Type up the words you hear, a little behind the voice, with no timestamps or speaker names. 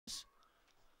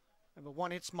Number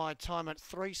 1, It's My Time at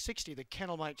 $3.60. The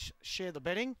kennel mates share the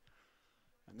betting.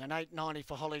 And then $8.90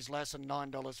 for Holly's Lass and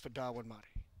 $9 for Darwin Muddy.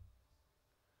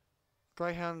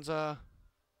 Greyhounds are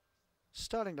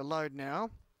starting to load now.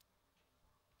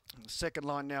 And the second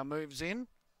line now moves in.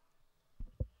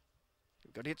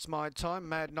 We've got It's My Time,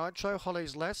 Mad Nitro,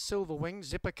 Holly's Lass, Silver Wing,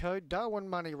 Zipper Code, Darwin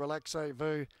Money,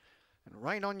 Relaxez-Vous, and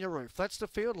Rain on Your Roof. That's the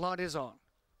field. Light is on.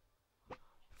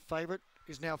 Favourite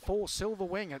is now 4, Silver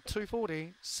Wing at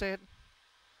 $2.40. Set.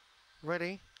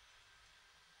 Ready.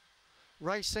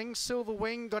 Racing, Silver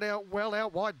Wing got out well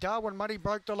out wide. Darwin Muddy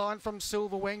broke the line from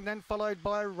Silver Wing, then followed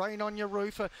by Rain on Your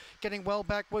Roof. Getting well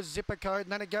back was Zipper Code,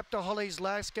 and then a gap to Holly's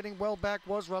Lass. Getting well back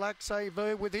was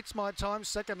Relaxez-Vous with It's My Time,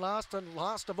 second last, and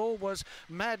last of all was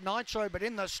Mad Nitro. But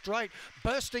in the straight,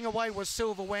 bursting away was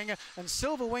Silver Wing, and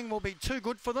Silver Wing will be too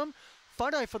good for them.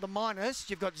 Photo for the minors.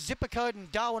 You've got Zipper Code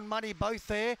and Darwin Muddy both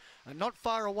there, and not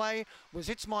far away was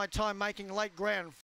It's My Time making late ground.